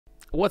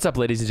What's up,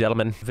 ladies and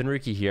gentlemen?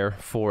 Venruki here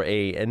for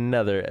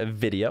another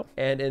video.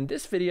 And in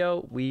this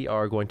video, we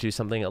are going to do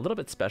something a little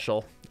bit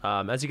special.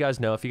 As you guys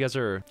know, if you guys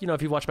are,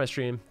 if you watch my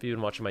stream, if you've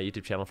been watching my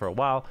YouTube channel for a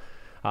while,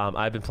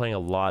 I've been playing a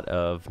lot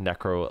of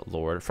Necro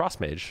Lord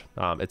Frost Mage.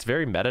 It's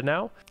very meta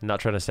now. I'm not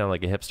trying to sound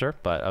like a hipster,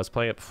 but I was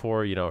playing it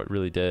before, it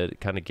really did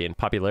kind of gain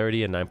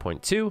popularity in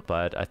 9.2,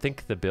 but I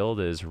think the build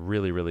is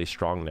really, really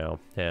strong now.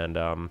 And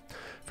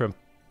from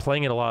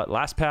playing it a lot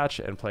last patch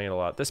and playing it a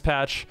lot this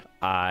patch,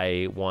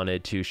 I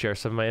wanted to share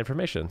some of my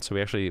information. So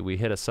we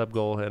hit a sub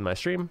goal in my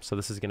stream. So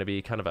this is going to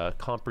be kind of a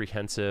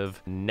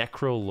comprehensive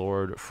Necro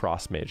Lord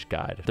Frost Mage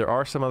guide. There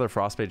are some other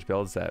Frost Mage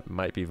builds that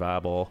might be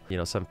viable.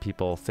 Some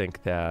people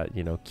think that,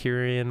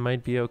 Kyrian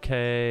might be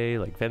okay,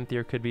 like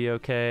Venthyr could be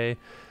okay.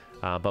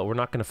 But we're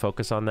not going to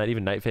focus on that.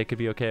 Even Nightfake could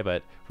be okay,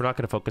 but we're not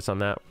going to focus on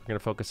that. We're going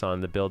to focus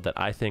on the build that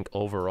I think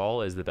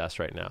overall is the best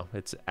right now.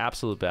 It's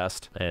absolute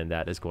best, and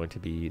that is going to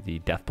be the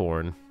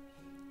Deathborn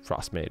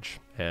Frost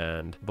Mage.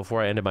 And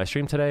before I ended my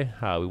stream today,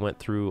 we went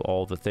through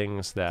all the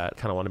things that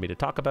kind of wanted me to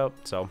talk about.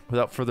 So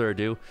without further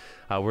ado,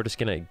 we're just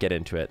going to get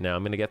into it. Now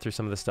I'm going to get through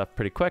some of this stuff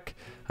pretty quick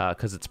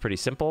because it's pretty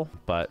simple.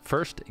 But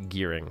first,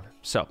 gearing.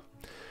 So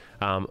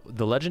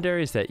the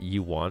legendaries that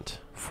you want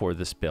for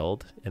this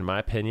build, in my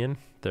opinion,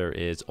 there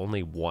is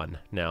only one.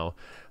 Now,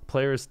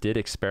 players did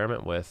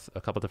experiment with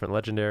a couple different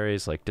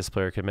legendaries like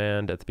Displayer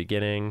Command at the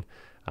beginning,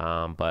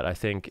 but I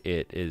think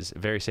it is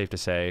very safe to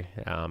say,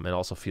 and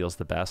also feels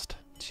the best,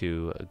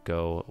 to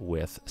go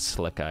with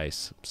Slick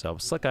Ice. So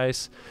Slick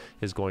Ice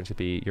is going to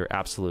be your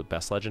absolute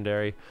best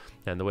legendary,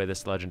 and the way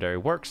this legendary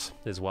works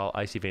is while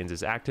Icy Veins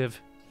is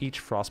active, each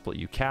Frostbolt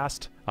you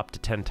cast up to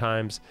 10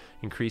 times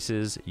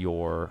increases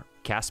your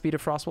cast speed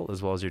of Frostbolt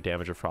as well as your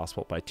damage of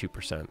Frostbolt by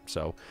 2%.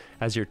 So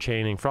as you're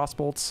chaining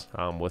Frostbolts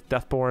with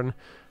Deathborn,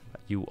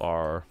 you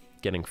are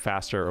getting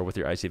faster, or with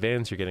your Icy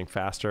Veins, you're getting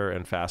faster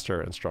and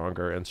faster and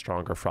stronger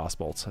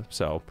Frostbolts.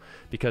 So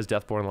because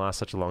Deathborn lasts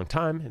such a long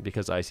time, and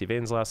because Icy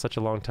Veins last such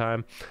a long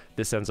time,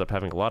 this ends up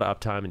having a lot of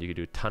uptime and you can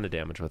do a ton of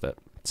damage with it.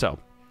 So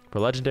for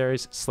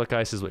legendaries, Slick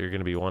Ice is what you're going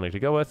to be wanting to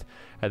go with.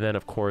 And then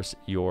of course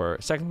your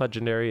second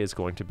legendary is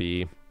going to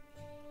be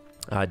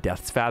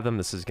Death's Fathom.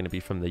 This is going to be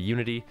from the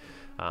Unity.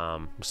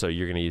 So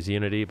you're going to use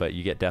Unity, but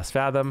you get Death's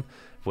Fathom,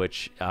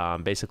 which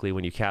basically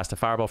when you cast a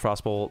Fireball,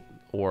 Frostbolt,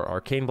 or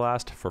Arcane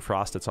Blast, for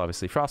Frost it's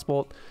obviously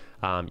Frostbolt,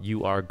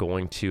 you are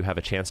going to have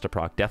a chance to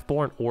proc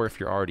Deathborn, or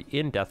if you're already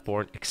in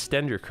Deathborn,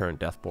 extend your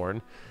current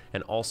Deathborn.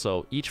 And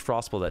also each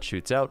Frostbolt that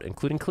shoots out,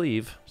 including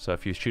Cleave, so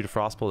if you shoot a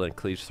Frostbolt and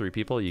cleaves 3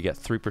 people, you get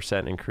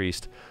 3%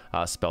 increased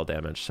spell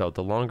damage. So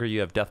the longer you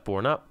have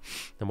Deathborn up,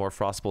 the more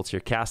Frostbolts you're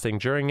casting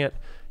during it,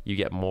 you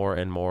get more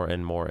and more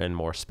and more and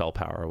more spell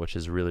power, which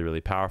is really,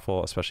 really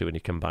powerful, especially when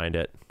you combine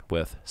it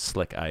with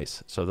Slick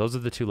Ice. So those are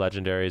the two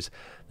legendaries.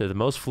 They're the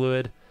most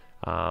fluid,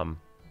 and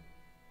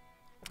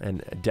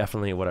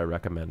definitely what I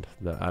recommend.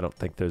 I don't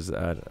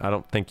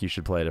think you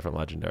should play a different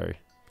legendary,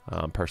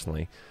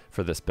 personally,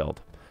 for this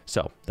build.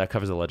 So that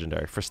covers the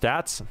legendary. For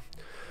stats,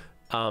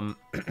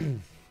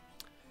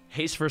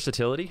 haste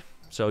versatility.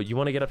 So you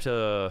want to get up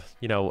to,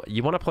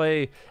 you want to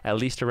play at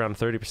least around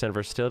 30%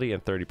 versatility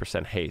and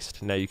 30%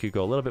 haste. Now you could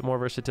go a little bit more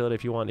versatility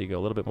if you want. You go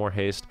a little bit more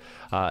haste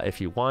if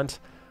you want.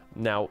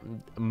 Now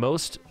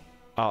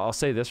I'll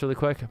say this really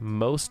quick.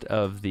 Most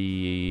of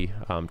the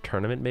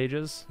tournament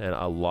mages and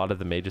a lot of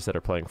the mages that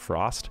are playing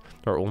Frost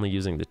are only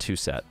using the 2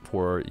 set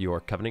for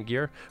your Covenant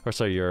gear, or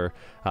sorry, your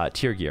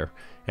tier gear.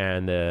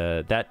 And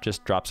that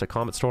just drops a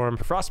Comet Storm.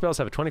 Frost spells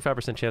have a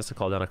 25% chance to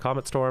call down a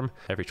Comet Storm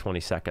every 20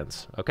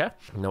 seconds, okay?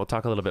 Now we'll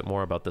talk a little bit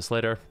more about this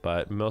later,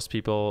 but most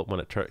people, when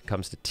it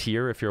comes to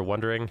tier, if you're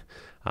wondering,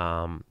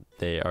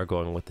 they are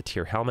going with the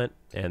tier helmet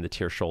and the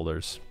tier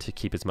shoulders to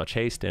keep as much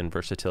haste and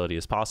versatility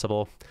as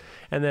possible.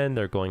 And then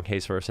they're going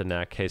haste versus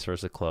neck, haste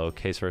versus cloak,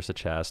 haste versus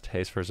chest,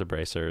 haste versus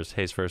bracers,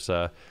 haste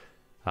versus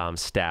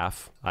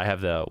staff. I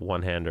have the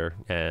one-hander,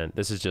 and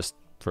this is just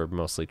for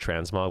mostly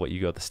transmog, but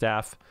you go with the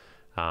staff.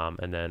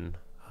 And then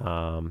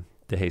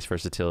the haste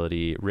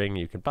versatility ring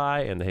you can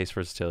buy, and the haste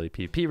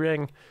versatility PvP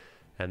ring,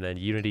 and then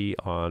Unity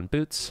on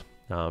boots,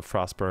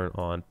 Frostburn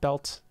on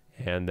belt,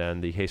 and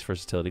then the haste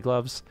versatility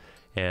gloves,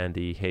 and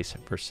the haste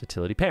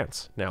versatility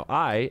pants. Now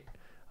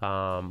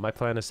my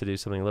plan is to do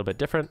something a little bit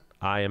different.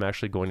 I am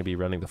actually going to be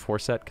running the 4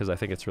 set because I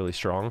think it's really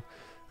strong.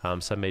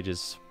 Some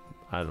mages,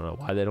 I don't know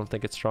why they don't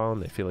think it's strong.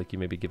 They feel like you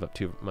maybe give up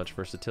too much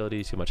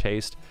versatility, too much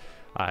haste.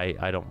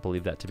 I don't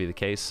believe that to be the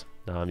case.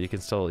 You can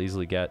still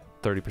easily get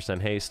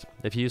 30% haste.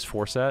 If you use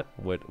 4 set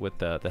with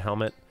the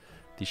helmet,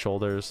 the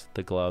shoulders,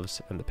 the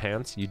gloves, and the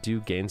pants, you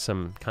do gain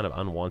some kind of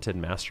unwanted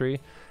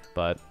mastery,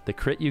 but the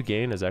crit you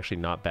gain is actually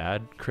not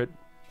bad. Crit,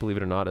 believe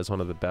it or not, is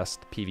one of the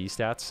best PV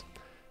stats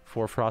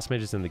for Frost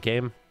Mages in the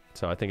game,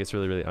 so I think it's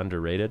really, really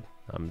underrated.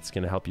 It's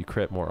going to help you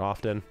crit more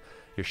often.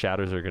 Your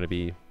shatters are going to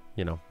be,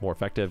 more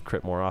effective,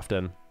 crit more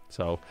often.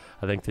 So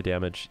I think the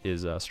damage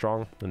is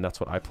strong, and that's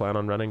what I plan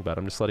on running, but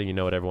I'm just letting you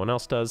know what everyone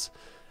else does.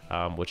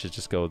 Which is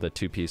just go the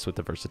 2-piece with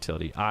the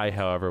versatility. I,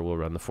 however, will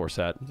run the 4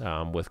 set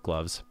with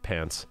gloves,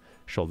 pants,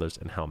 shoulders,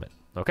 and helmet.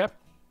 Okay?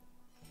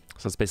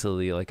 So it's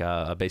basically like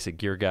a basic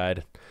gear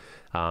guide.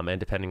 And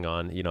depending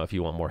on, you know, if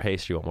you want more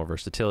haste, you want more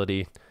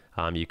versatility,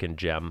 you can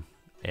gem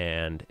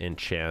and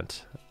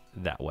enchant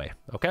that way.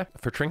 Okay.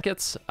 For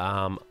trinkets,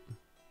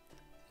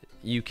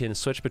 you can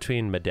switch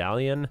between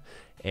Medallion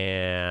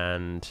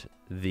and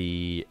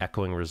the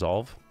Echoing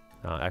Resolve.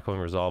 Echoing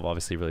Resolve,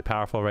 obviously really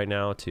powerful right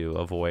now to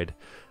avoid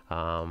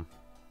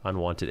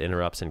unwanted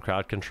interrupts and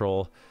crowd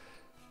control.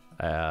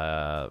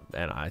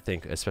 And I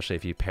think especially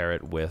if you pair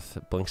it with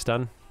Blink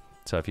Stun.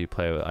 So if you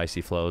play with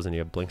Icy Flows and you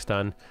have Blink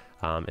Stun,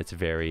 it's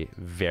very,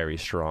 very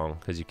strong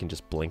because you can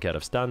just blink out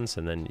of stuns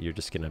and then you're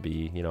just going to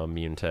be, you know,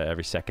 immune to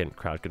every second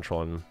crowd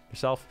controlling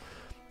yourself.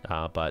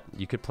 But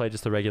you could play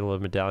just the regular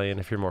Medallion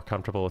if you're more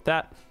comfortable with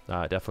that.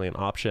 Definitely an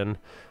option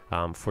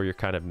for your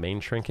kind of main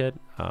trinket.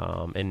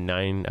 In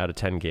 9 out of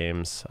 10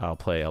 games, I'll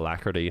play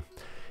Alacrity.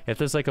 If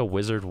there's like a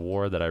wizard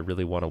war that I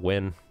really want to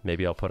win,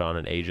 maybe I'll put on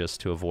an Aegis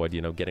to avoid,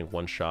 you know, getting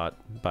one shot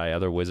by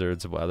other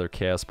wizards, other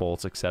chaos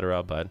bolts,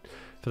 etc. But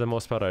for the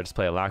most part, I just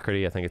play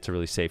Alacrity. I think it's a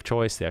really safe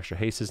choice. The extra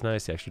haste is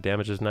nice. The extra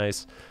damage is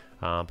nice.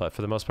 But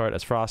for the most part,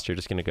 as Frost, you're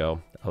just going to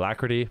go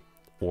Alacrity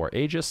or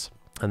Aegis,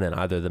 and then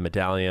either the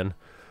Medallion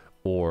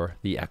or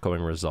the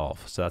Echoing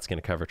Resolve. So that's going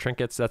to cover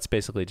trinkets. That's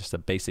basically just a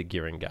basic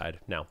gearing guide.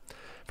 Now,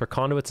 for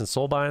conduits and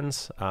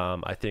soulbinds,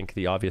 I think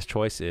the obvious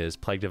choice is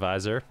Plague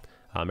Divisor.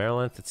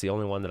 Maryland, it's the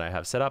only one that I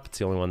have set up. It's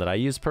the only one that I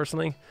use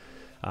personally.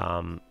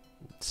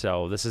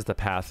 So this is the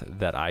path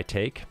that I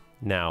take.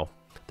 Now,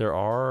 there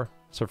are,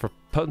 so for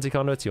potency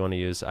conduits, you want to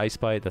use Ice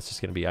Bite. That's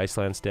just going to be Ice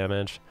Lance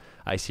damage.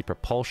 Icy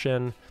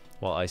Propulsion.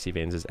 While Icy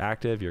Veins is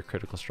active, your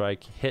critical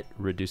strike hit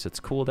reduce its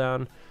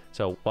cooldown.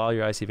 So while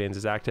your Icy Veins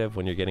is active,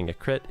 when you're getting a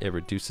crit, it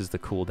reduces the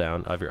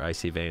cooldown of your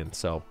Icy Veins.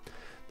 So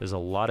there's a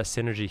lot of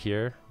synergy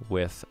here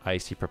with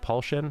Icy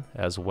Propulsion,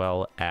 as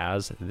well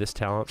as this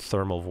talent,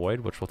 Thermal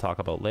Void, which we'll talk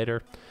about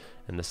later.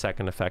 And the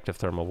second effect of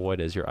Thermal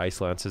Void is your Ice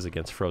Lances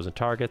against frozen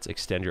targets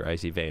extend your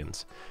Icy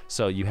Veins.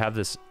 So you have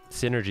this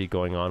synergy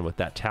going on with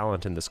that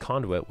talent in this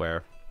conduit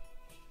where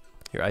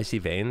your Icy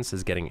Veins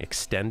is getting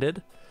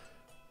extended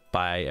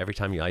by every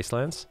time you Ice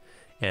Lance.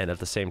 And at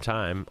the same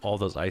time, all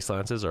those Ice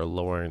Lances are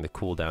lowering the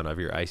cooldown of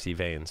your Icy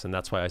Veins. And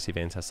that's why Icy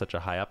Veins has such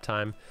a high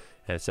uptime.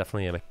 And it's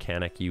definitely a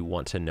mechanic you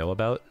want to know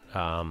about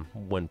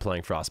when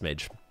playing Frost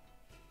Mage.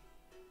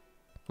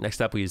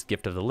 Next up, we use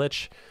Gift of the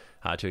Lich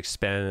to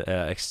extend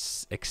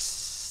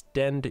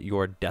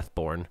your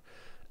Deathborn.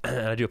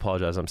 And I do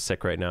apologize, I'm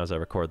sick right now as I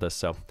record this,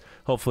 so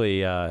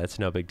hopefully it's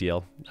no big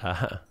deal.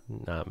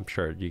 I'm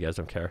sure you guys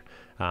don't care.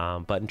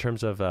 But in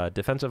terms of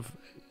defensive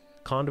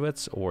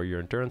conduits or your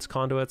endurance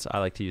conduits, I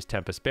like to use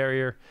Tempest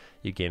Barrier.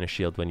 You gain a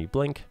shield when you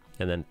blink.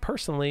 And then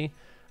personally,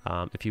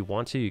 if you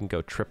want to, you can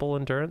go triple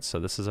endurance. So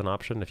this is an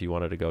option. If you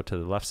wanted to go to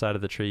the left side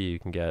of the tree, you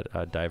can get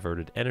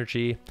diverted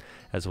energy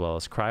as well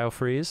as cryo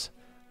freeze.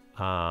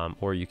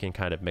 Or you can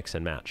kind of mix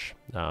and match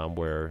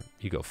where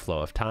you go flow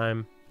of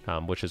time,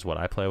 which is what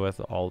I play with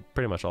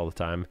pretty much all the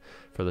time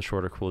for the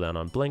shorter cooldown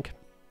on blink.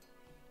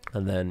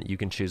 And then you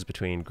can choose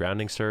between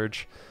grounding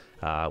surge,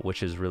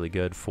 which is really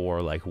good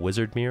for like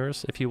wizard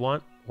mirrors if you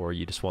want, or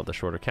you just want the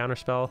shorter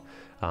counterspell.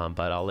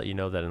 But I'll let you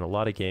know that in a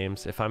lot of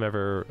games, if I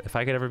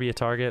could ever be a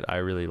target, I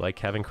really like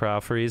having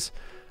cryo freeze.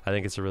 I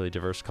think it's a really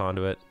diverse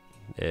conduit.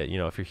 You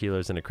know, if your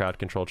healer's in a crowd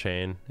control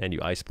chain and you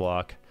ice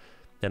block,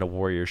 and a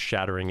warrior's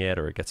shattering it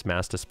or it gets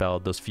mass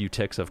dispelled, those few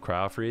ticks of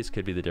cryo freeze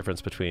could be the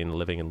difference between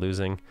living and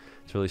losing.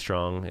 It's really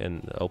strong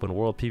in open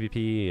world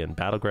PvP and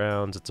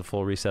battlegrounds. It's a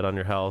full reset on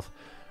your health,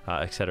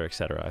 etc.,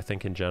 etc. I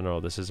think in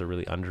general this is a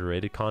really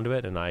underrated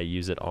conduit, and I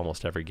use it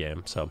almost every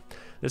game. So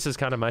this is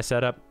kind of my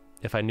setup.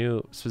 If I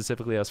knew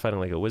specifically I was fighting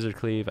like a wizard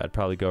cleave, I'd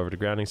probably go over to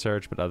grounding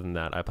surge, but other than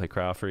that, I play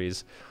cryo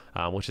freeze,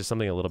 which is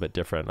something a little bit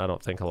different. I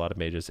don't think a lot of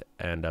mages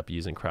end up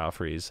using cryo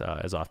freeze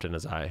as often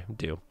as I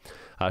do.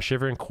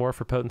 Shivering Core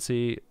for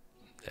potency,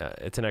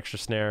 it's an extra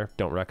snare.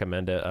 Don't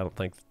recommend it. I don't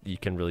think you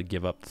can really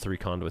give up the 3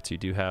 conduits you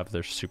do have.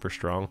 They're super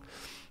strong.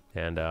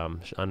 And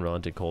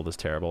Unrelenting Cold is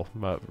terrible,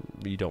 but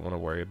you don't want to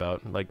worry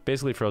about. Like,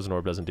 basically Frozen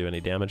Orb doesn't do any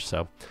damage,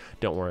 so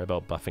don't worry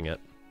about buffing it.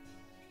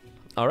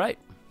 All right,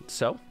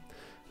 so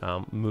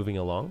moving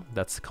along,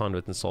 that's the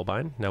Conduit and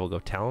Soulbind. Now we'll go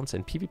talents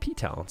and PvP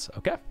talents.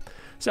 Okay,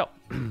 so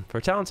for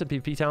talents and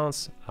PvP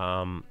talents,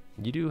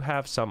 you do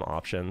have some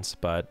options,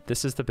 but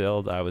this is the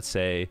build I would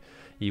say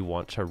you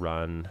want to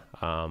run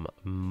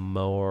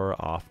more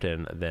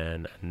often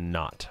than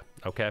not.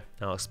 Okay,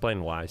 I'll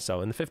explain why. So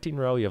in the 15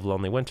 row, you have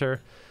Lonely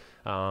Winter.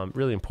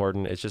 Really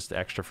important. It's just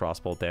extra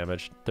Frostbolt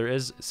damage. There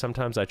is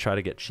sometimes I try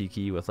to get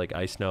cheeky with like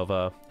Ice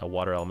Nova, a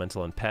Water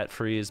Elemental, and Pet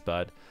Freeze,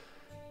 but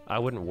I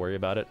wouldn't worry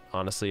about it.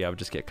 Honestly, I would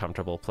just get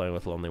comfortable playing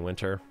with Lonely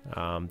Winter.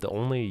 The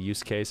only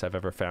use case I've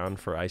ever found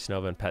for Ice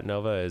Nova and Pet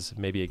Nova is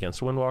maybe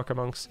against Windwalker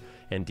monks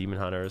and Demon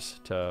Hunters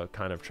to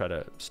kind of try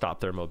to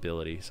stop their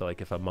mobility. So like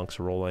if a monk's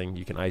rolling,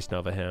 you can Ice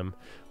Nova him,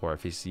 or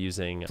if he's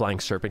using Flying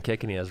Serpent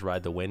Kick and he has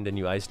Ride the Wind and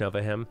you Ice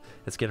Nova him,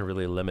 it's going to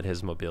really limit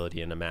his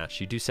mobility in a match.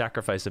 You do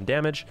sacrifice some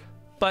damage,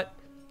 but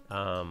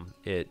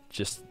it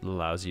just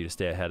allows you to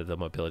stay ahead of the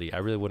mobility. I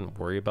really wouldn't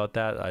worry about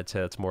that. I'd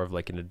say that's more of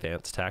like an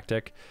advanced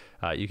tactic.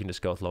 You can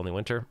just go with Lonely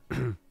Winter.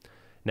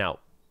 Now,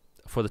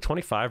 for the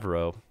 25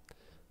 row,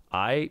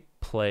 I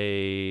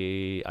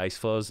play Ice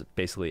Flows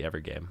basically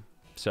every game.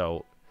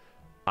 So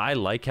I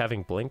like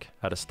having Blink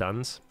out of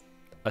stuns,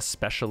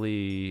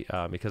 especially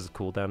because the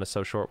cooldown is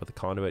so short with the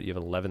Conduit. You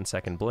have an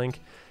 11-second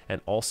Blink,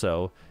 and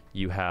also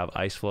you have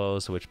Ice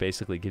Flows, which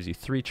basically gives you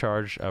 3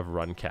 charge of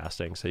run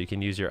casting. So you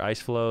can use your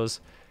Ice Flows,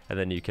 and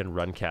then you can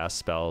run cast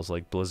spells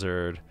like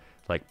Blizzard,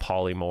 like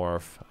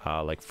Polymorph,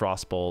 like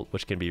Frostbolt,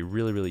 which can be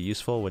really, really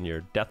useful when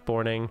you're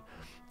Deathborning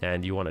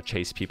and you want to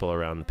chase people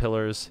around the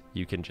pillars.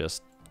 You can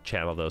just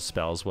channel those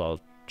spells while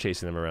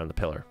chasing them around the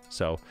pillar.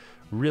 So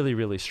really,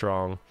 really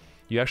strong.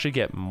 You actually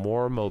get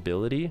more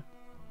mobility.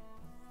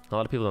 A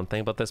lot of people don't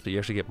think about this, but you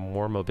actually get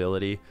more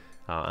mobility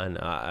and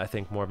I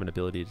think more of an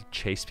ability to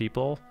chase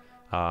people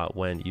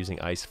when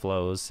using Ice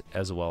Flows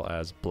as well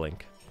as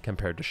Blink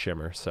compared to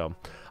Shimmer. So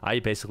I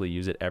basically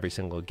use it every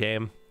single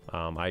game.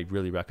 I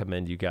really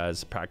recommend you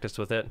guys practice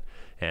with it,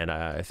 and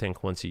I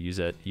think once you use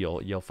it,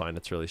 you'll find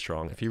it's really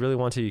strong. If you really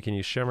want to, you can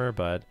use Shimmer,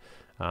 but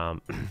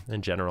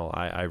in general,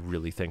 I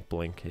really think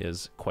Blink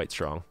is quite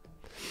strong.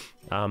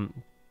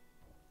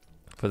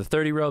 For the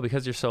 30 row,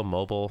 because you're so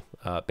mobile,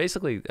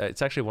 basically,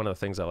 it's actually one of the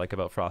things I like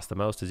about Frost the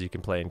most is you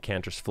can play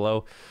Enchantress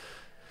Flow.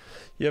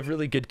 You have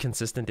really good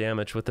consistent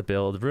damage with the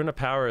build. Rune of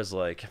Power is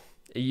like,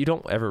 you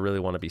don't ever really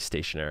want to be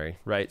stationary,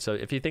 right? So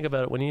if you think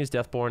about it, when you use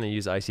Deathborn and you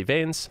use Icy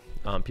Veins,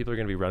 people are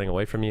going to be running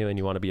away from you and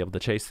you want to be able to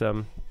chase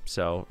them.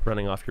 So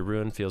running off your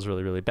rune feels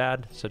really, really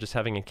bad. So just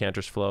having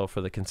Enchantress Flow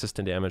for the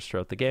consistent damage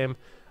throughout the game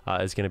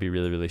is going to be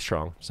really, really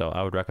strong. So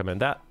I would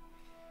recommend that.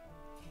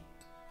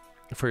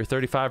 For your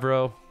 35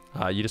 row,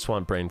 you just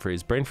want Brain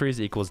Freeze. Brain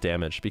Freeze equals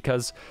damage.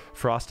 Because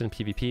Frost in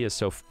PvP is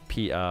so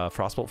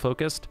Frostbolt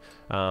focused,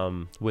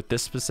 with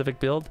this specific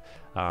build,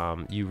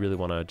 you really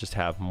want to just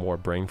have more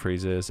Brain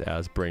Freezes,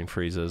 as Brain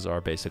Freezes are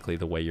basically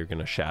the way you're going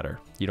to shatter.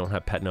 You don't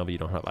have Pet Nova, you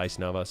don't have Ice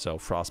Nova, so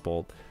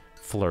Frostbolt,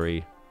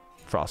 Flurry,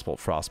 Frostbolt,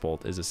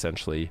 Frostbolt is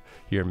essentially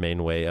your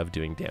main way of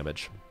doing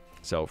damage.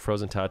 So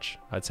Frozen Touch,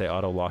 I'd say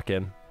auto lock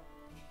in.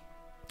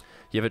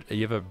 You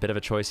have a bit of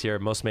a choice here.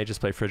 Most mages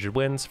play Frigid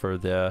Winds for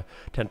the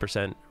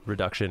 10%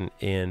 reduction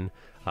in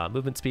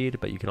movement speed,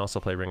 but you can also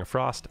play Ring of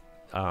Frost.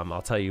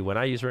 I'll tell you, when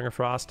I use Ring of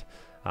Frost,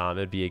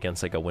 it'd be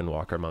against like a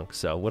Windwalker Monk.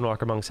 So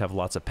Windwalker Monks have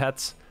lots of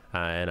pets,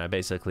 and I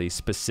basically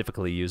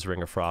specifically use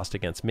Ring of Frost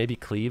against maybe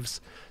Cleaves,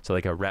 so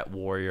like a Ret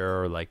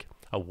Warrior or like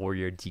a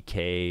Warrior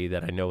DK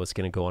that I know is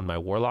going to go on my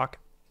Warlock.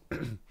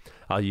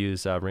 I'll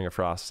use Ring of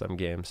Frost some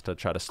games to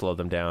try to slow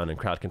them down and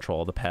crowd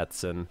control the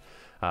pets, and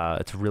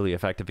it's really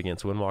effective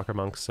against Windwalker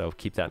Monks, so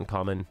keep that in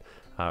common,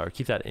 or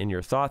keep that in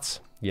your thoughts.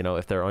 You know,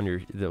 if they're on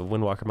the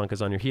Windwalker Monk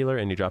is on your healer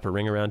and you drop a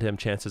ring around him,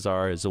 chances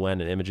are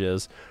Zoen and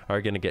Images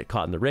are going to get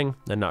caught in the ring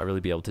and not really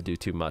be able to do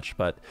too much.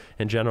 But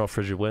in general,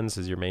 Frigid Winds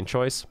is your main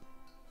choice.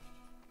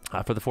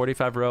 For the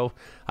 45 row,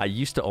 I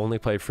used to only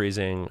play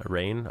Freezing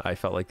Rain. I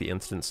felt like the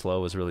instant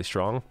slow was really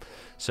strong.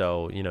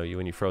 So, you know,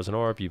 when you Frozen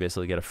Orb, you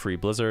basically get a free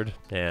Blizzard,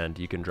 and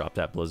you can drop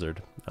that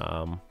Blizzard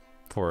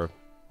for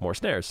more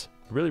snares.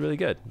 Really, really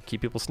good.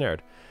 Keep people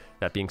snared.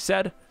 That being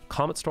said,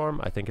 Comet Storm,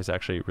 I think, is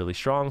actually really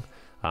strong.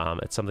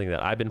 It's something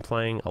that I've been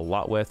playing a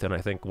lot with, and I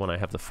think when I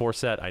have the 4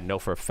 set, I know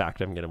for a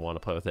fact I'm going to want to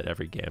play with it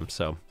every game.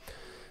 So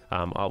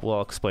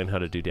I'll explain how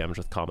to do damage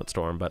with Comet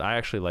Storm, but I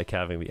actually like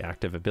having the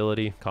active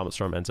ability. Comet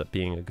Storm ends up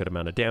being a good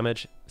amount of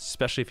damage,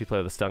 especially if you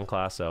play the stun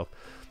class. So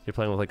you're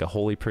playing with like a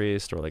Holy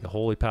Priest or like a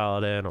Holy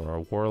Paladin or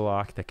a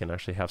Warlock that can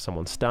actually have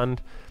someone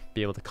stunned.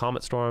 Be able to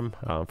Comet Storm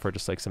for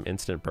just like some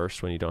instant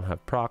burst when you don't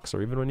have procs,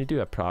 or even when you do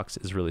have procs,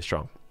 is really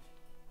strong.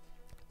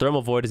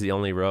 Thermal Void is the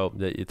only row.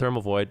 The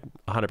Thermal Void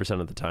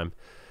 100% of the time.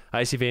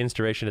 Icy Veins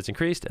duration is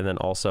increased, and then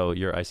also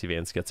your Icy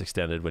Veins gets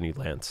extended when you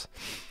lance.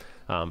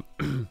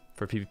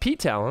 For PvP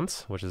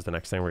talents, which is the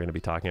next thing we're going to be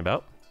talking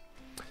about,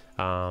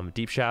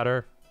 Deep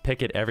Shatter,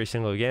 pick it every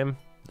single game.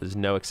 There's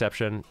no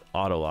exception.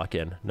 Auto lock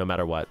in, no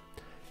matter what.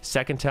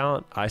 Second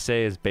talent, I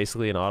say, is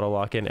basically an auto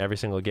lock in every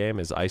single game,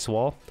 is Ice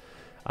Wall.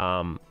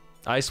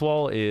 Ice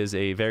Wall is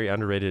a very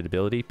underrated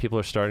ability. People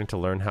are starting to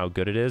learn how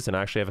good it is, and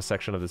I actually have a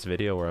section of this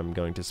video where I'm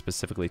going to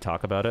specifically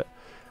talk about it.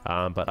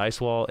 But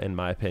Ice Wall, in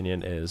my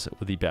opinion, is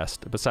the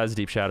best. Besides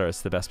Deep Shatter,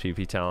 it's the best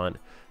PvP talent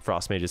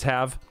Frost Mages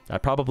have. I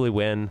probably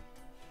win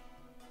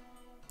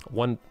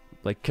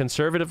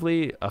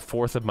conservatively a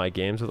 1/4 of my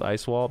games with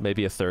Ice Wall,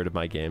 maybe a 1/3 of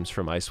my games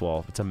from Ice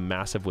Wall. It's a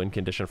massive win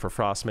condition for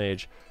Frost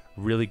Mage.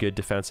 Really good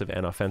defensive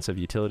and offensive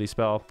utility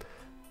spell.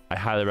 I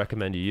highly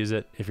recommend you use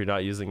it. If you're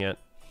not using it,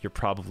 you're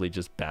probably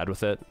just bad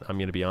with it. I'm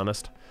going to be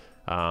honest.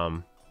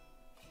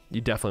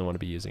 You definitely want to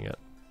be using it,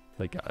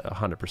 like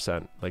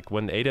 100%. Like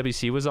when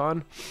AWC was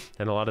on,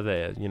 and a lot of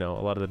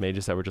the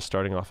mages that were just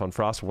starting off on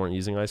Frost weren't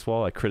using Ice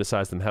Wall, I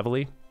criticized them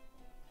heavily,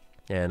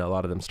 and a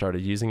lot of them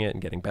started using it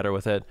and getting better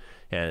with it,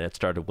 and it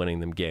started winning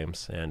them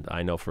games. And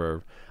I know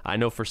for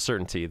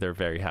certainty they're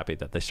very happy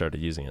that they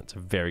started using it. It's a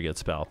very good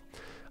spell.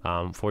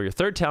 For your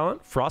third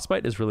talent,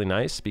 Frostbite is really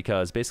nice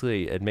because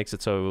basically it makes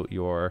it so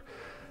your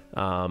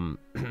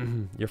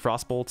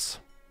Frostbolts,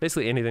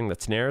 basically anything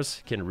that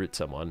snares, can root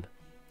someone.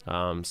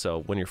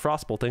 So when you're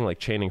frostbolting, like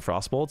chaining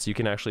frostbolts, you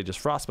can actually just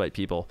frostbite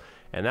people,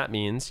 and that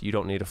means you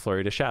don't need a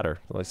flurry to shatter.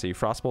 Let's say you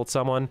frostbolt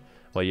someone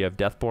while you have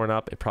Deathborn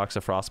up, it procs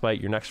a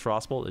frostbite, your next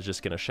frostbolt is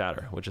just going to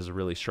shatter, which is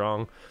really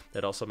strong.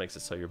 It also makes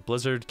it so your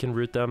blizzard can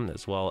root them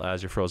as well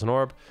as your frozen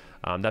orb.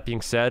 That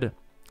being said,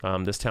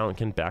 this talent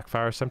can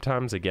backfire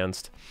sometimes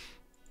against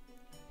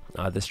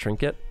this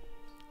trinket.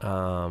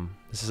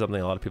 This is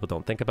something a lot of people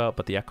don't think about,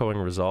 but the Echoing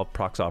Resolve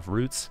procs off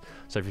roots.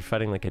 So if you're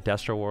fighting like a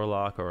Destro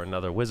Warlock or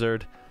another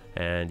wizard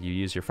and you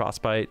use your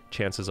frostbite,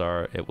 chances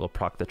are it will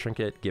proc the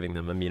trinket, giving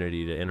them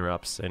immunity to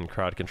interrupts and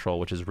crowd control,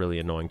 which is really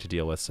annoying to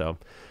deal with. So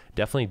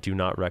definitely do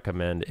not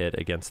recommend it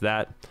against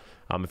that.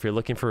 If you're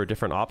looking for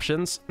different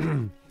options,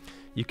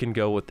 you can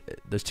go with,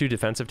 there's 2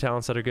 defensive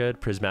talents that are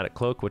good. Prismatic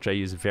Cloak, which I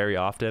use very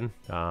often.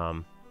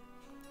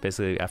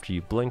 Basically, after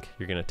you blink,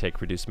 you're going to take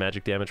reduced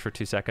magic damage for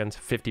 2 seconds.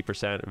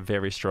 50%,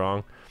 very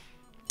strong.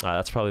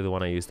 That's probably the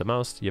one I use the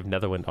most. You have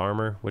Netherwind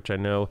Armor, which I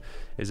know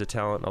is a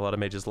talent a lot of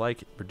mages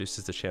like. It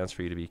reduces the chance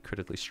for you to be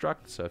critically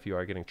struck. So if you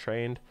are getting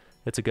trained,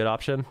 it's a good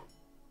option.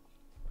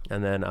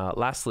 And then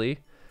lastly,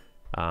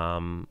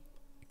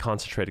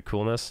 Concentrated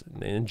Coolness.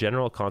 In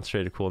general,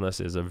 Concentrated Coolness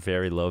is a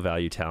very low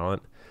value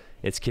talent.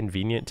 It's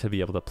convenient to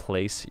be able to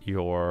place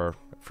your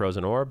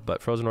Frozen Orb,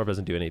 but Frozen Orb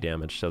doesn't do any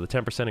damage. So the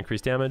 10%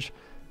 increased damage,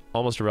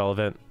 almost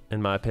irrelevant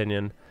in my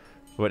opinion.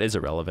 What is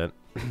irrelevant?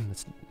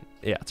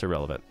 It's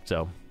irrelevant.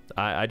 So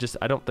I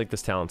don't think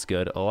this talent's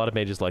good. A lot of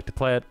mages like to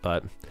play it,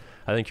 but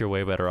I think you're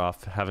way better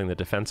off having the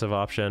defensive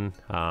option,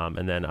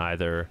 and then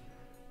either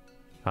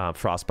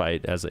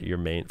Frostbite as your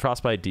main,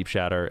 Frostbite, Deep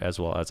Shatter, as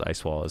well as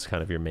Ice Wall is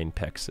kind of your main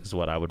picks, is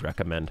what I would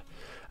recommend.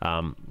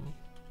 And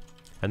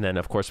then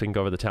of course we can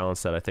go over the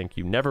talents that I think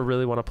you never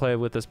really want to play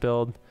with this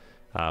build,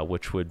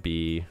 which would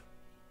be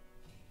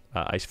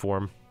Ice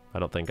Form. I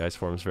don't think Ice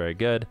Form is very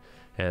good,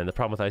 and the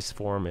problem with Ice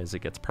Form is it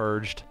gets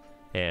purged,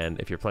 and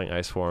if you're playing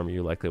Ice Form,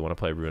 you likely want to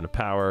play Ruin of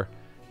Power,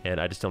 and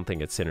I just don't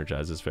think it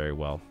synergizes very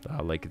well.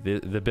 Like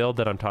the build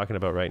that I'm talking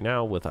about right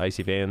now with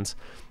Icy Veins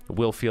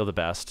will feel the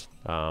best.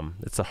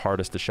 It's the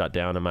hardest to shut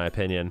down in my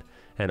opinion,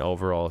 and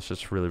overall it's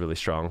just really, really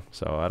strong.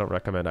 So I don't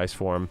recommend Ice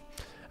Form.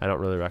 I don't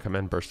really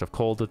recommend Burst of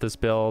Cold with this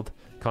build.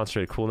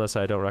 Concentrated Coolness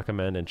I don't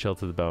recommend, and Chill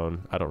to the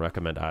Bone I don't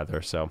recommend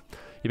either. So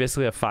you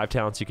basically have 5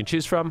 talents you can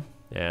choose from,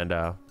 and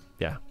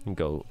yeah, you can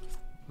go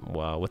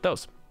with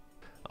those.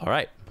 All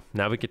right,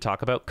 now we could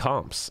talk about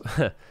comps.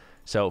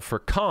 So for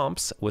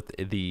comps with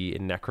the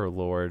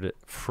Necrolord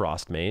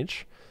Frost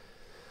Mage,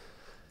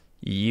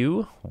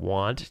 you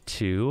want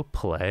to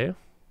play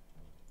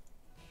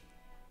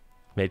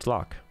Mage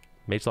Lock.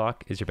 Mage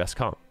Lock is your best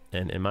comp,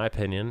 and in my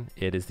opinion,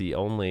 it is the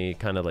only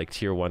kind of like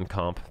tier 1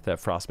 comp that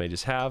Frost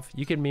Mages have.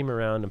 You can meme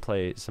around and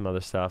play some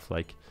other stuff,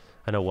 like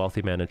I know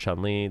Wealthy Man and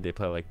Chun-Li, they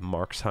play like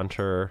Mark's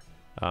Hunter,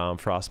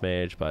 Frost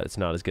Mage, but it's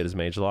not as good as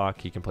Mage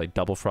Lock. You can play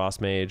double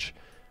Frost Mage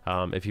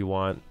if you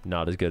want,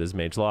 not as good as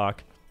Mage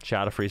Lock.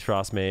 Shadow Freeze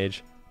Frost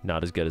Mage,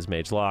 not as good as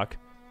Mage Lock.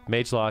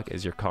 Mage Lock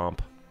is your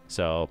comp.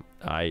 So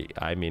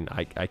I mean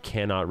I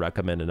cannot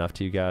recommend enough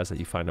to you guys that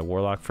you find a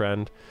Warlock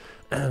friend.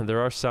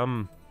 There are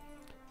some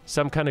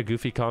kind of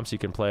goofy comps you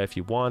can play if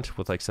you want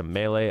with like some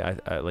melee.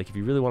 I like if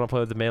you really want to play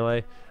with the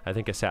melee, I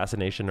think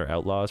Assassination or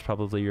Outlaw is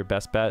probably your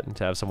best bet, and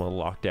to have someone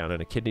locked down in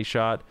a kidney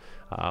shot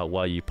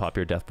while you pop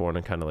your Deathborn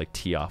and kind of like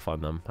tee off on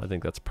them. I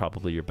think that's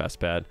probably your best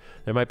bet.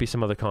 There might be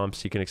some other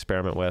comps you can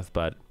experiment with,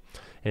 but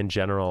in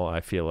general,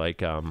 I feel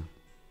like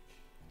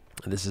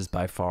this is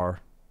by far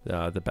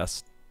the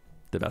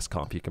best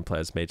comp you can play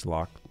as Mage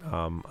Lock.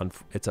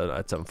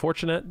 It's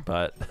unfortunate,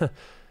 but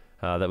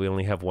that we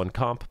only have one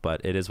comp,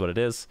 but it is what it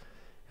is.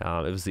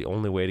 It was the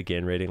only way to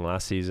gain rating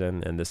last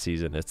season, and this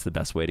season it's the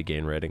best way to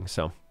gain rating.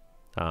 So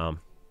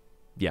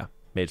yeah,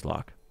 Mage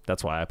Lock.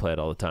 That's why I play it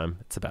all the time.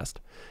 It's the best.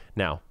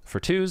 Now for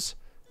 2s,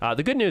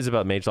 the good news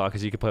about Mage Lock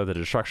is you can play with a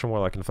Destruction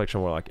Warlock,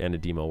 Infliction Warlock, and a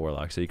Demo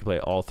Warlock. So you can play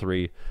all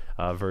 3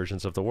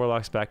 versions of the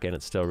Warlock spec, and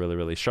it's still really,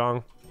 really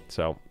strong.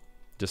 So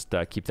just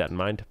keep that in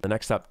mind. The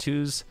next up,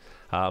 2s.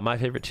 My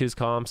favorite 2s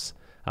comps.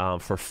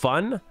 For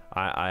fun,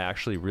 I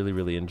actually really,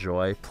 really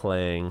enjoy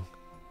playing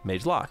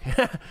Mage Lock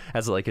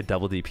as like a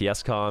double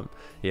DPS comp.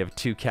 You have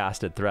 2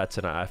 casted threats,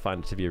 and I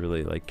find it to be a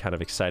really like kind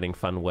of exciting,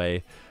 fun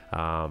way,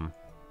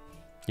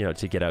 you know,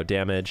 to get out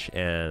damage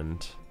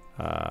and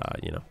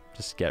you know,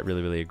 just get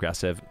really, really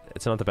aggressive.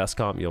 It's not the best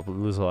comp. You'll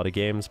lose a lot of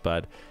games,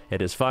 but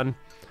it is fun.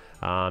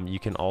 You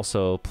can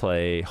also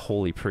play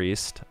Holy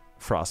Priest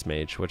Frost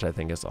Mage, which I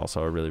think is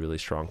also a really, really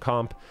strong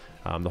comp.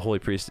 The Holy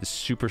Priest is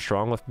super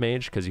strong with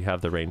Mage because you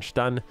have the range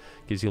stun,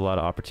 gives you a lot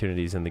of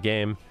opportunities in the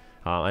game.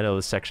 I know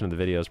this section of the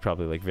video is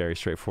probably like very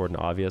straightforward and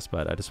obvious,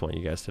 but I just want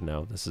you guys to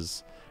know this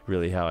is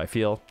really how I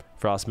feel.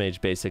 Frost Mage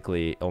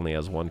basically only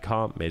has 1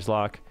 comp, Mage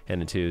Lock, and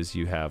in 2s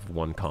you have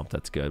 1 comp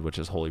that's good, which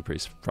is Holy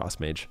Priest Frost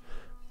Mage.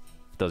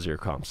 Those are your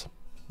comps.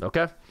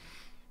 Okay?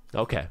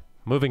 Okay,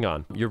 moving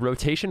on. Your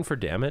rotation for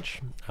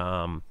damage.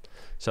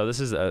 So this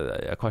is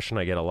a question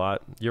I get a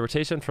lot. Your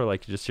rotation for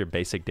like just your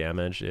basic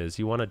damage is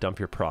you want to dump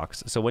your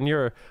procs. So when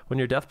your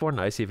Deathborn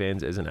Icy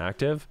Veins isn't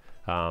active,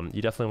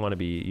 you definitely want to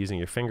be using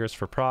your fingers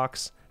for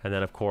procs. And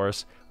then of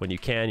course, when you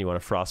can, you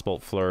want to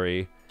Frostbolt,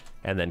 Flurry,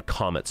 and then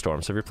Comet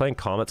Storm. So if you're playing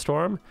Comet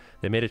Storm,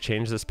 they made a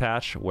change this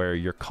patch where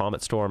your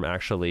Comet Storm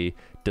actually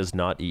does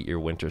not eat your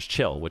Winter's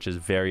Chill, which is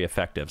very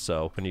effective.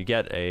 So when you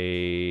get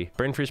a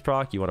Brain Freeze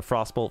proc, you want to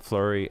Frostbolt,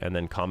 Flurry, and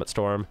then Comet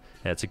Storm,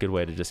 and it's a good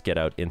way to just get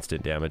out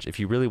instant damage. If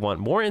you really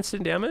want more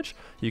instant damage,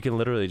 you can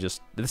literally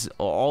just, this is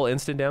all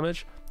instant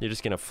damage, you're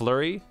just gonna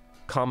Flurry,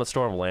 Comet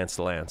Storm, Lance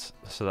to Lance.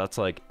 So that's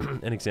like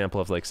an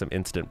example of like some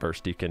instant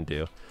burst you can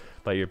do.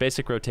 But your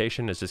basic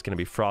rotation is just gonna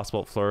be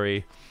Frostbolt,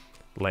 Flurry,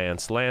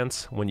 Lance,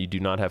 Lance. When you do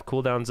not have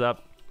cooldowns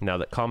up, now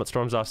that Comet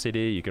Storm's off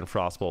CD, you can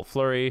Frostbolt,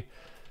 Flurry,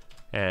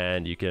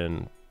 and you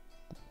can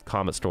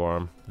Comet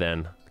Storm,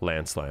 then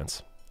Lance,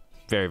 Lance.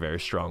 Very, very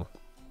strong.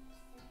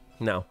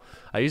 Now,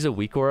 I use a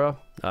weak aura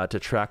to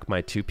track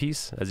my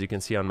 2-piece, as you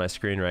can see on my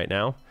screen right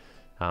now.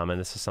 And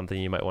this is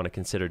something you might want to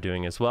consider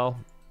doing as well.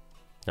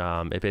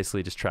 It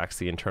basically just tracks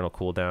the internal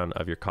cooldown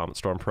of your Comet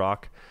Storm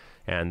proc,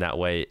 and that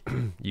way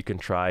you can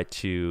try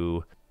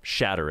to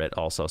shatter it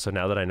also. So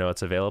now that I know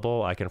it's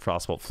available, I can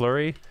Frostbolt,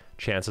 Flurry.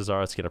 Chances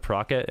are it's going to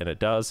proc it, and it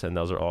does, and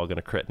those are all going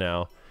to crit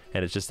now.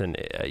 And it's just an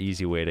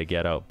easy way to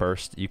get out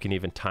burst. You can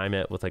even time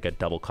it with like a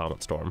double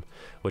Comet Storm,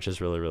 which is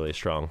really, really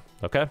strong.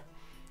 Okay,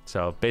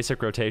 so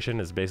basic rotation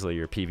is basically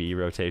your PvE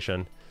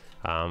rotation,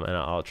 and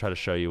I'll try to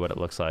show you what it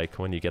looks like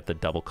when you get the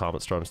double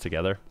Comet Storms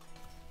together.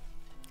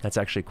 That's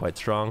actually quite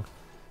strong.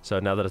 So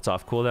now that it's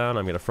off cooldown,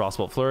 I'm going to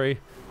Frostbolt, Flurry,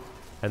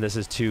 and this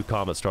is 2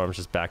 Comet Storms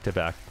just back to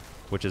back,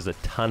 which is a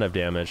ton of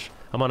damage.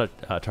 I'm on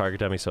a target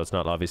dummy, so it's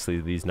not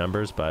obviously these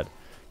numbers, but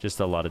just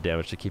a lot of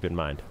damage to keep in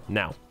mind.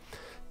 Now,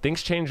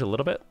 things change a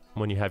little bit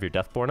when you have your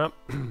Deathborn up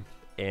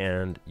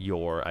and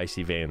your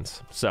Icy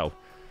Veins. So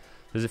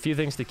there's a few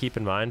things to keep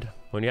in mind.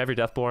 When you have your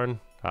Deathborn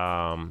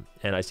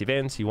and Icy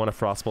Veins, you want to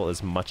Frostbolt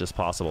as much as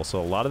possible. So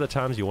a lot of the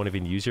times you won't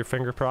even use your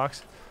finger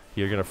procs.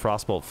 You're going to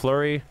Frostbolt,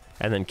 Flurry,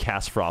 and then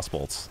cast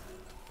Frostbolts.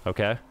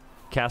 Okay?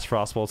 Cast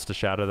Frostbolts to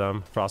shatter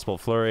them.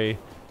 Frostbolt, Flurry,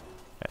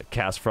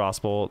 cast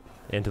Frostbolt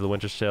into the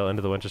Winter's Chill,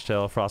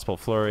 Frostbolt,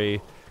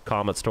 Flurry,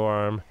 Comet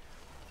Storm,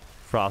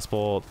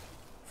 Frostbolt,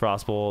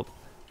 Frostbolt,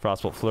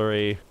 Frostbolt,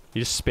 Flurry.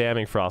 You're just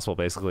spamming Frostbolt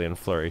basically in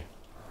Flurry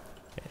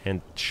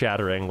and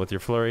shattering with your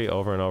Flurry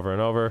over and over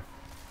and over.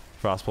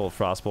 Frostbolt,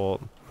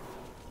 Frostbolt.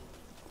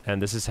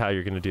 And this is how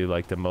you're going to do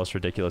like the most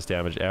ridiculous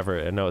damage ever.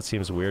 I know it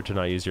seems weird to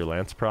not use your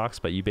Lance procs,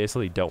 but you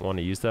basically don't want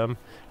to use them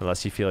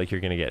unless you feel like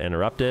you're going to get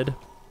interrupted,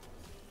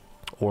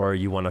 or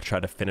you want to try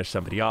to finish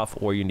somebody off,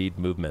 or you need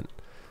movement.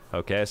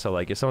 Okay, so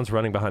like if someone's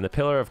running behind the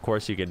pillar, of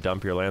course you can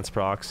dump your Lance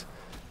procs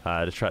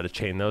to try to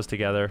chain those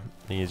together,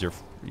 and use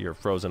your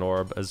Frozen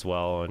Orb as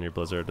well and your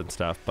Blizzard and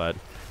stuff. But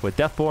with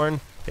Deathborn,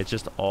 it's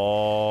just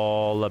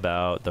all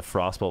about the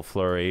Frostbolt,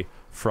 Flurry,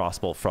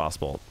 Frostbolt,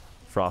 Frostbolt,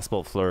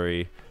 Frostbolt,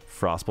 Flurry,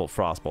 Frostbolt,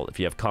 Frostbolt. If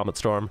you have Comet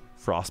Storm,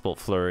 Frostbolt,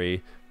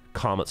 Flurry,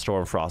 Comet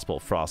Storm,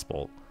 Frostbolt,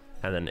 Frostbolt.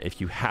 And then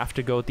if you have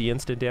to go with the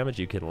instant damage,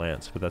 you can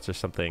Lance, but that's just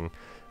something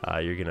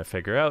you're going to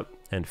figure out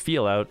and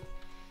feel out.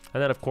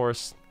 And then of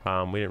course,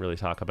 we didn't really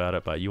talk about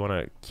it, but you want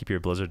to keep your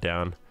Blizzard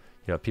down.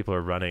 You know, if people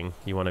are running,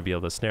 you want to be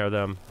able to snare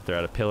them. If they're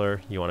at a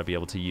pillar, you want to be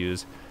able to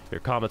use your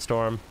Comet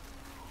Storm.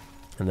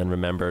 And then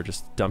remember,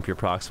 just dump your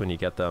procs when you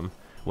get them,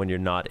 when you're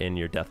not in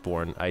your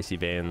Deathborn Icy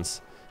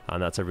Veins.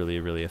 And that's a really,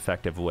 really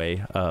effective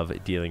way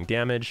of dealing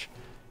damage.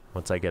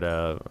 Once I get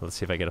let's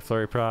see if I get a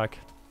Flurry proc.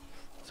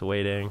 It's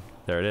waiting.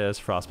 There it is.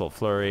 Frostbolt,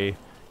 Flurry,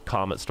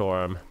 Comet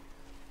Storm,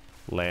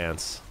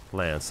 Lance,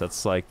 Lance.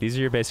 That's like, these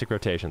are your basic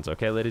rotations,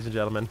 okay, ladies and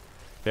gentlemen?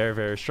 Very,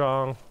 very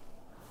strong.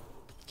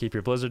 Keep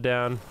your Blizzard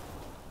down.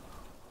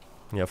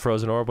 You know,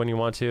 Frozen Orb when you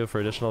want to for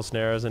additional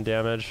snares and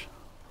damage.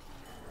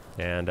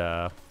 And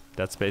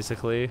that's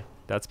basically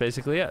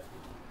it.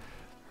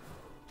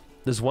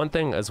 There's one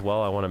thing as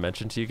well I want to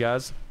mention to you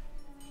guys.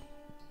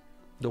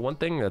 The one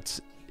thing that's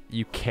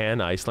you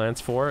can Ice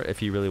Lance for,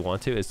 if you really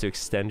want to, is to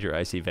extend your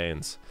Icy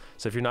Veins.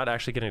 So if you're not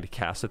actually getting to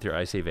cast with your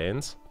Icy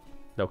Veins,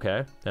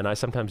 okay, and I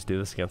sometimes do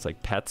this against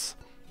like pets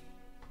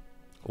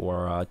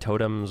or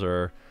totems,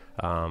 or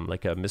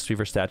like a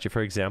Mistweaver statue,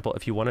 for example.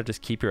 If you want to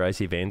just keep your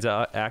Icy Veins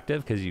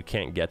active because you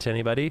can't get to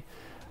anybody,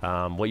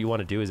 what you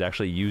want to do is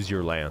actually use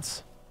your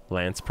Lance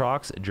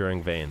procs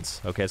during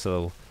Veins. Okay,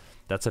 so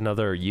that's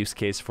another use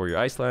case for your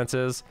Ice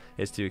Lances,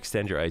 is to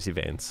extend your Icy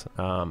Veins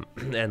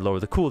and lower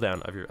the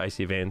cooldown of your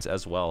Icy Veins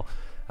as well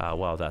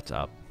while that's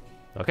up.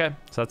 Okay,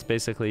 so that's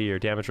basically your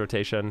damage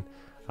rotation.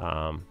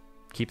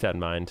 Keep that in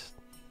mind,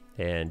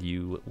 and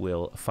you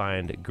will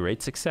find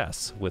great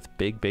success with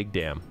big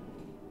dam.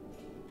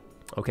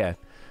 Okay,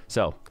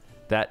 so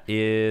that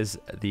is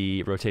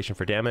the rotation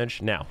for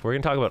damage. Now, we're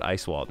going to talk about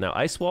Ice Wall. Now,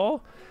 Ice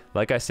Wall,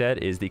 like I said,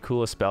 is the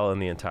coolest spell in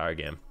the entire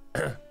game.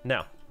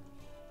 Now,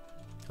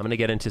 I'm going to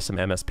get into some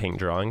MS Paint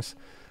drawings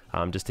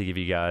just to give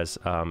you guys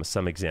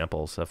some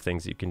examples of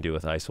things you can do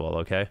with Ice Wall,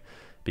 okay?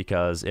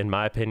 Because in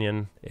my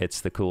opinion,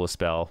 it's the coolest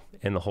spell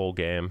in the whole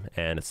game,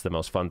 and it's the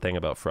most fun thing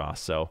about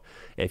Frost. So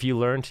if you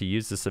learn to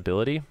use this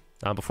ability,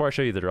 before I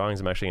show you the drawings,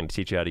 I'm actually going to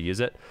teach you how to use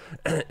it.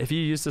 If you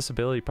use this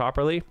ability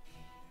properly,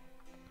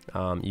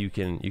 you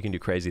can do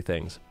crazy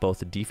things,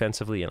 both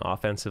defensively and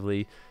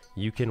offensively.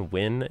 You can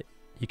win.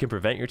 You can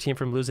prevent your team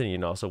from losing. You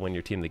can also win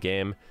your team the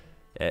game.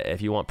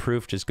 If you want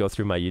proof, just go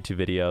through my YouTube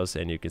videos,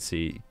 and you can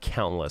see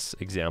countless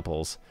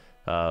examples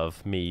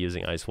of me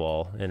using Ice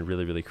Wall in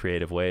really, really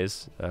creative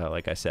ways.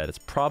 Like I said, it's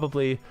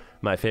probably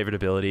my favorite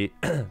ability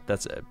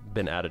that's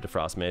been added to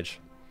Frost Mage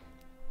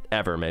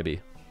ever,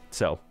 maybe.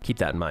 So keep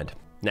that in mind.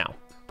 Now,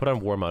 put on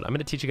War Mode. I'm going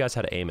to teach you guys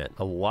how to aim it.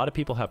 A lot of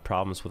people have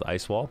problems with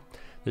Ice Wall.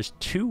 There's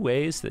 2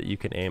 ways that you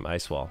can aim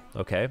Ice Wall,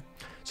 okay?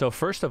 So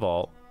first of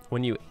all,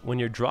 when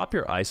you drop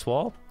your Ice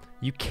Wall,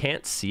 you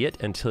can't see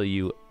it until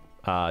you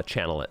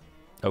channel it,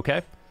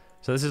 okay?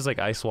 So this is like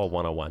Ice Wall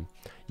 101.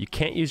 You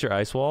can't use your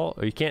Ice Wall,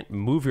 or you can't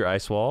move your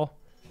Ice Wall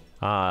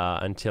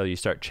until you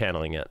start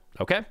channeling it,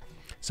 okay?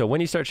 So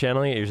when you start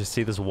channeling it, you just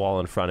see this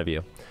wall in front of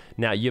you.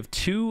 Now, you have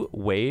 2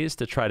 ways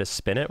to try to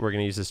spin it. We're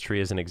going to use this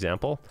tree as an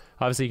example.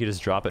 Obviously, you can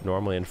just drop it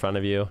normally in front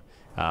of you,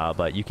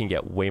 but you can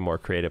get way more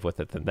creative with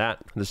it than that.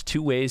 There's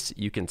 2 ways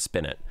you can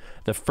spin it.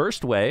 The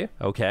first way,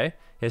 okay,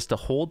 is to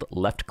hold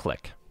left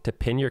click to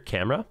pin your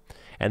camera,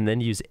 and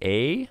then use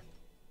A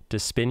to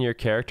spin your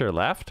character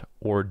left,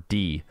 or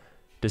D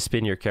to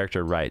spin your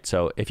character right.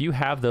 So if you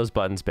have those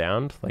buttons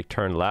bound, like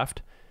turn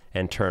left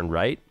and turn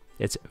right,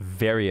 it's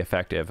very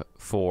effective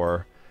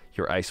for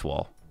your Ice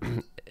Wall.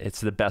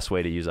 It's the best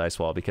way to use Ice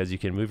Wall, because you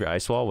can move your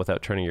Ice Wall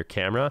without turning your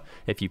camera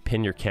if you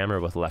pin your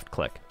camera with left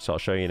click. So I'll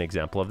show you an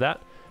example of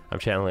that. I'm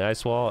channeling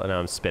Ice Wall, and now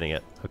I'm spinning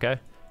it, okay?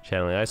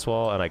 Channeling Ice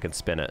Wall, and I can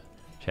spin it.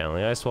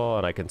 Channeling Ice Wall,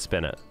 and I can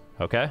spin it,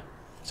 okay?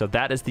 So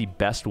that is the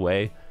best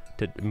way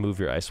to move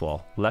your Ice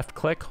Wall. Left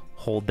click,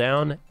 hold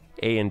down,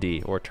 A and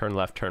D, or turn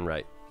left, turn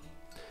right,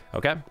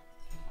 okay?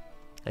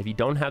 If you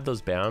don't have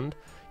those bound,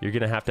 you're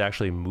gonna have to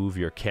actually move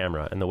your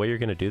camera. And the way you're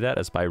gonna do that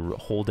is by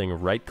holding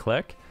right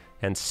click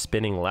and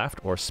spinning left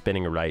or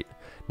spinning right.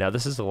 Now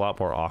this is a lot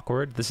more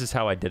awkward. This is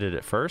how I did it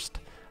at first.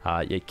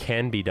 It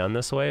can be done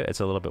this way. It's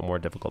a little bit more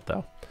difficult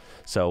though.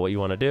 So what you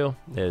wanna do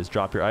is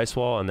drop your Ice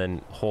Wall and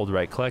then hold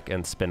right click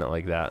and spin it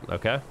like that,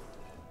 okay?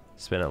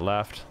 Spin it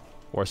left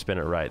or spin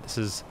it right. This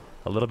is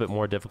a little bit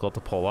more difficult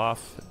to pull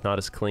off, not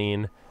as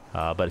clean,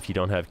 but if you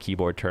don't have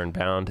keyboard turn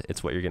bound,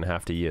 it's what you're gonna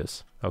have to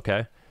use,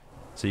 okay?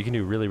 So you can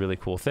do really, really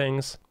cool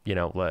things. You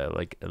know,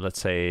 like let's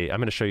say, I'm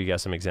gonna show you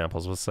guys some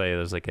examples. Let's say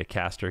there's like a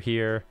caster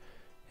here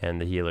and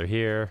the healer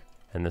here,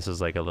 and this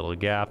is like a little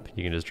gap.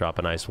 You can just drop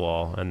an Ice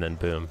Wall, and then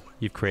boom,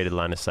 you've created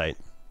line of sight.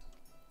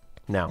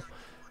 Now,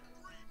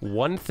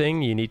 one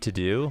thing you need to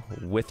do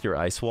with your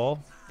Ice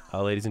Wall,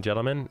 ladies and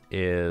gentlemen,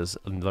 is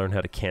learn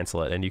how to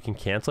cancel it. And you can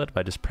cancel it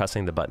by just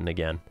pressing the button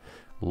again.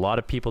 A lot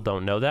of people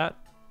don't know that,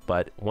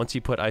 but once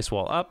you put Ice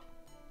Wall up,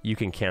 you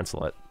can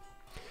cancel it.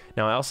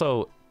 Now, I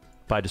also,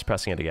 by just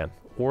pressing it again,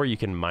 or you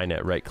can mine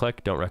it, right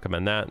click. Don't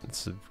recommend that.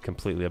 It's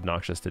completely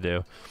obnoxious to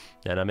do.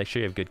 And make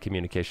sure you have good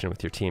communication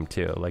with your team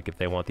too. Like if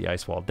they want the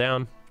Ice Wall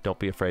down, don't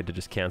be afraid to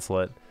just cancel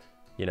it.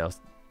 You know,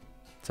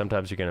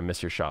 sometimes you're gonna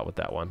miss your shot with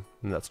that one,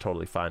 and that's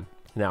totally fine.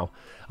 Now,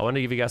 I want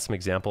to give you guys some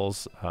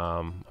examples.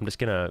 I'm just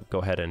gonna go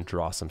ahead and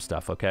draw some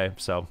stuff, okay?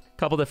 So a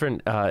couple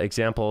different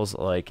examples,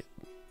 like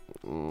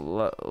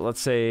let's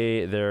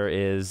say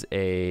there's a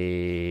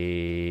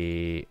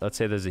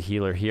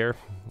healer here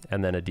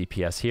and then a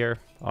DPS here.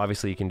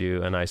 Obviously you can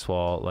do an Ice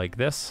Wall like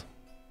this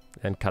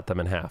and cut them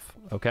in half,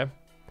 okay?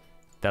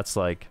 That's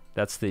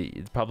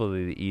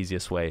probably the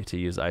easiest way to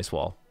use Ice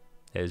Wall,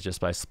 is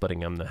just by splitting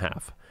them in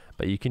half.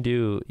 But you can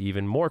do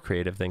even more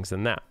creative things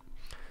than that.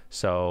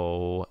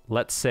 So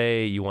let's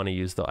say you want to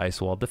use the Ice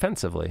Wall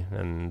defensively,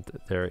 and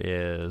there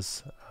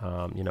is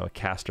you know, a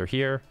caster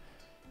here,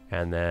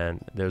 and then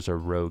there's a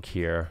rogue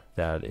here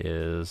that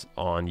is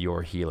on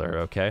your healer,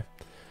 okay?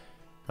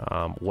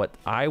 What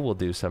I will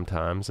do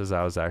sometimes is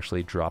I was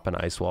actually drop an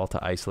Ice Wall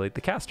to isolate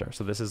the caster.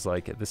 So this is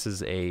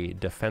a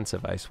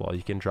defensive Ice Wall.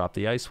 You can drop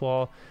the Ice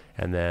Wall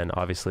and then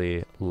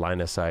obviously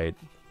line of sight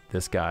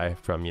this guy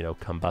from, you know,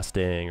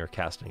 combusting or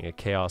casting a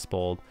Chaos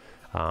Bolt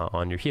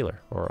on your healer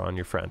or on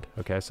your friend,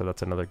 okay? So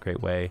that's another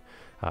great way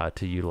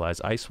to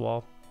utilize Ice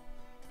Wall.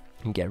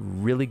 You can get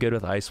really good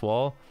with Ice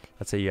Wall.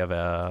 Let's say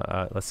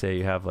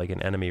you have like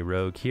an enemy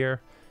rogue here,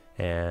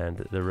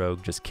 and the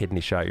rogue just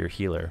kidney shot your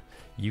healer.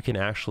 You can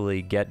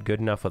actually get good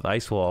enough with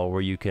Ice Wall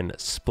where you can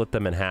split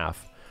them in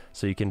half.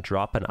 So you can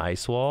drop an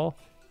Ice Wall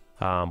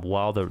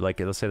while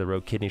let's say the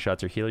rogue kidney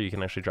shots your healer, you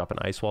can actually drop an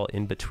Ice Wall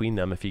in between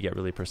them if you get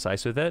really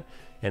precise with it,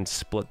 and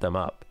split them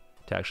up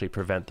to actually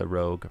prevent the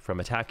rogue from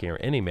attacking, or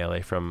any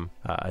melee from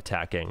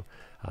attacking.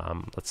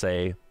 Let's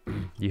say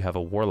you have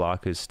a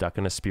warlock who's stuck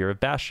in a Spear of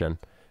Bastion,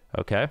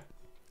 okay?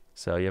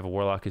 So you have a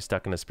warlock who's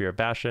stuck in a Spear of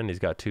Bastion, he's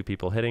got 2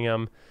 people hitting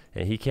him,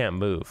 and he can't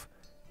move.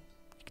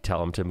 You can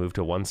tell him to move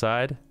to one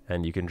side,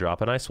 and you can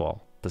drop an Ice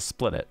Wall to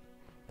split it.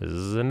 This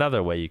is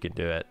another way you can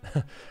do it.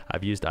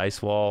 I've used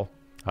Ice Wall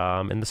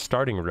in the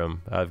starting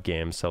room of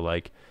games. So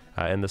like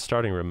in the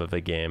starting room of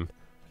a game,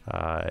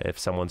 if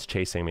someone's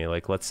chasing me,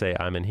 like let's say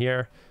I'm in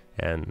here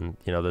and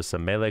you know there's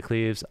some melee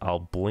cleaves, I'll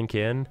blink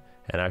in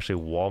and actually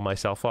wall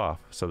myself off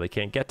so they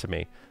can't get to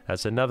me.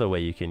 That's another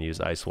way you can use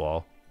Ice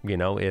Wall. You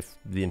know, if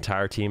the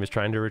entire team is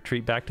trying to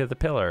retreat back to the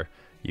pillar,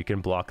 you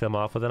can block them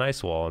off with an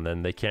ice wall and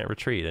then they can't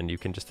retreat and you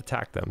can just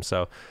attack them.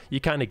 So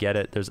you kind of get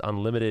it. There's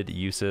unlimited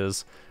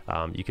uses.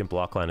 You can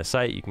block line of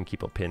sight. You can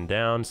keep them pinned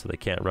down so they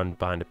can't run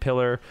behind a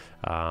pillar.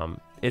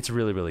 It's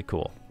really, really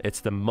cool. It's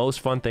the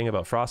most fun thing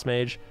about Frost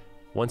Mage.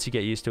 Once you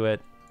get used to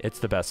it, it's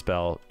the best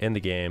spell in the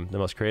game, the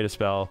most creative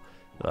spell,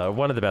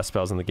 one of the best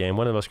spells in the game,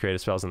 one of the most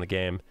creative spells in the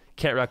game.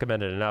 Can't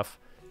recommend it enough.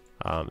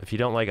 If you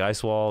don't like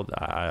Ice Wall,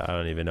 I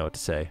don't even know what to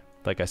say.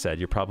 Like I said,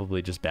 you're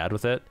probably just bad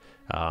with it.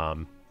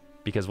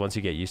 Because once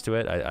you get used to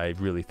it, I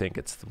really think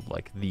it's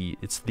like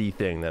it's the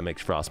thing that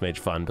makes Frost Mage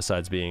fun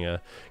besides being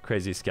a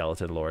crazy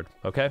skeleton lord.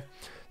 Okay,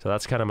 so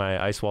that's kind of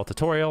my Ice Wall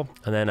tutorial.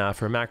 And then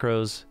for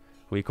macros,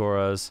 weak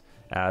auras,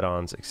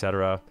 add-ons,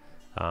 etc.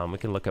 We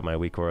can look at my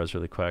weak auras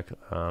really quick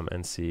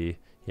and see,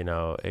 you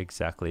know,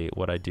 exactly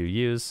what I do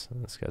use.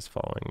 This guy's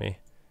following me.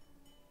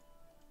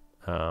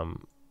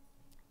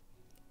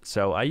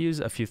 So I use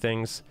a few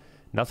things,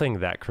 nothing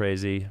that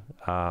crazy,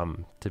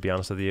 to be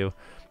honest with you.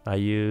 I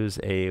use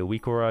a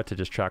weak aura to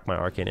just track my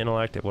arcane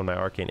intellect. When my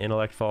arcane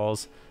intellect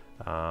falls,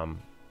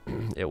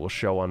 it will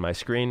show on my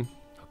screen.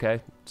 Okay,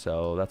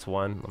 so that's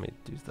one. Let me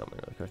do something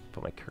really quick.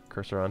 Put my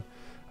cursor on.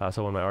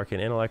 So when my arcane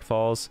intellect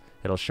falls,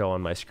 it'll show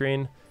on my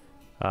screen.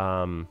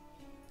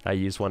 I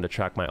use one to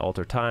track my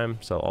alter time,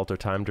 so alter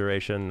time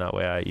duration. That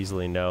way I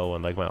easily know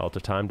when like my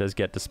alter time does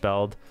get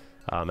dispelled,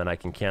 and I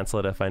can cancel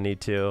it if I need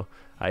to.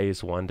 I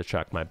use one to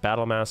track my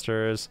battle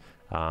masters.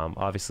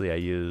 Obviously I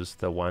use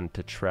the one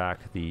to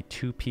track the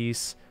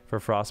 2-piece for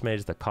Frost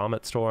Mage, the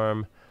Comet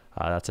Storm.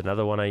 That's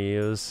another one I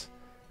use.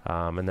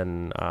 And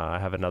then I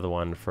have another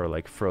one for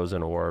like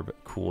Frozen Orb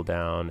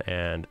cooldown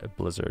and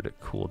Blizzard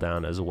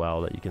cooldown as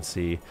well that you can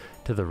see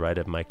to the right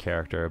of my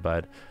character.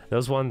 But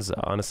those ones,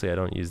 honestly, I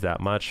don't use that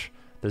much.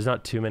 There's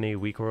not too many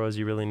weak auras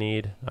you really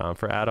need.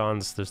 For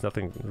add-ons, there's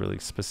nothing really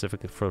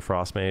specific for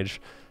Frost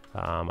Mage.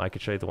 I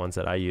could show you the ones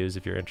that I use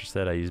if you're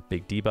interested. I use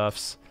big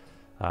debuffs.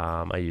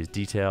 I use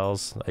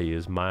details. I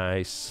use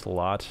my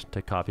slot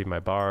to copy my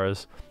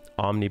bars.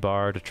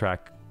 Omnibar to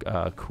track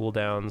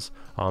cooldowns.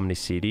 Omni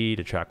CD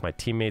to track my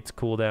teammates'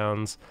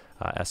 cooldowns.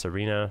 S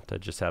Arena to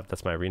just have,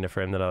 that's my arena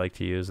frame that I like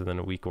to use. And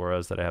then weak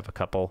auras that I have a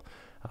couple,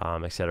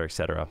 etc.,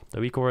 etc. The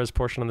weak auras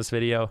portion of this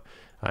video,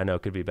 I know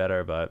could be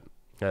better, but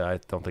I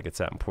don't think it's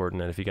that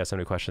important. And if you guys have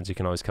any questions, you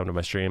can always come to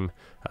my stream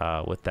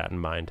with that in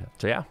mind.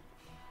 So yeah,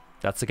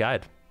 that's the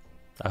guide.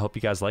 I hope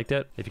you guys liked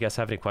it. If you guys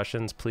have any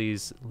questions,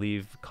 please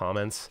leave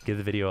comments. Give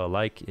the video a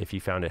like if you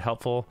found it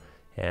helpful.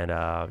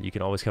 And you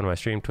can always come to my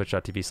stream,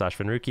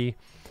 twitch.tv/Venruki.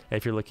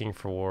 If you're looking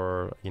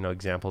for, you know,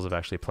 examples of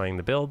actually playing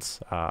the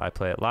builds, I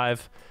play it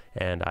live.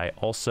 And I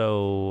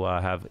also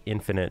have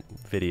infinite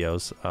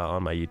videos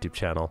on my YouTube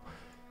channel.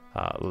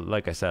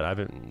 Like I said, I've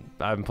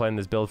been playing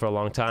this build for a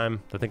long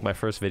time. I think my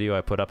first video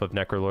I put up of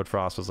Necrolord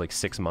Frost was like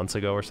 6 months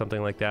ago or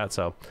something like that.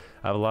 So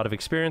I have a lot of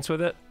experience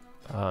with it.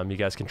 You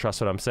guys can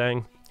trust what I'm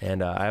saying.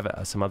 And I have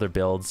some other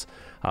builds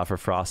for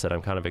Frost that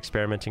I'm kind of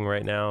experimenting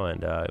right now,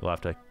 and we'll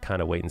have to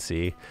kind of wait and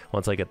see.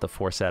 Once I get the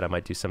 4 set, I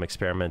might do some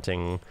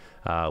experimenting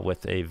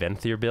with a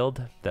Venthyr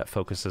build that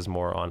focuses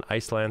more on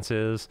Ice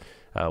Lances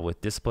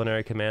with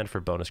Disciplinary Command for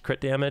bonus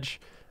crit damage.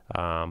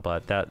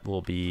 But that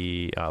will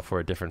be for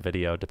a different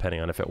video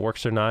depending on if it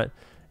works or not.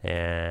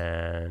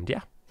 And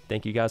yeah,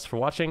 thank you guys for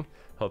watching.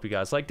 Hope you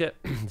guys liked it.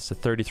 It's a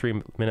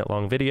 33-minute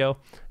long video.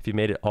 If you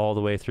made it all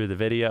the way through the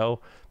video,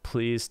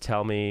 please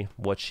tell me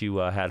what you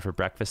had for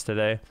breakfast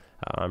today.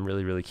 I'm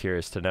really, really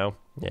curious to know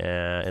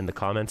in the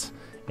comments.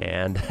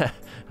 And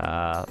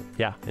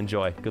yeah,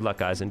 enjoy. Good luck,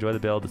 guys. Enjoy the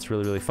build. It's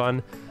really, really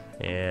fun.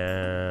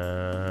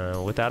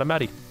 And with that, I'm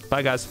outie.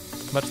 Bye,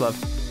 guys. Much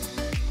love.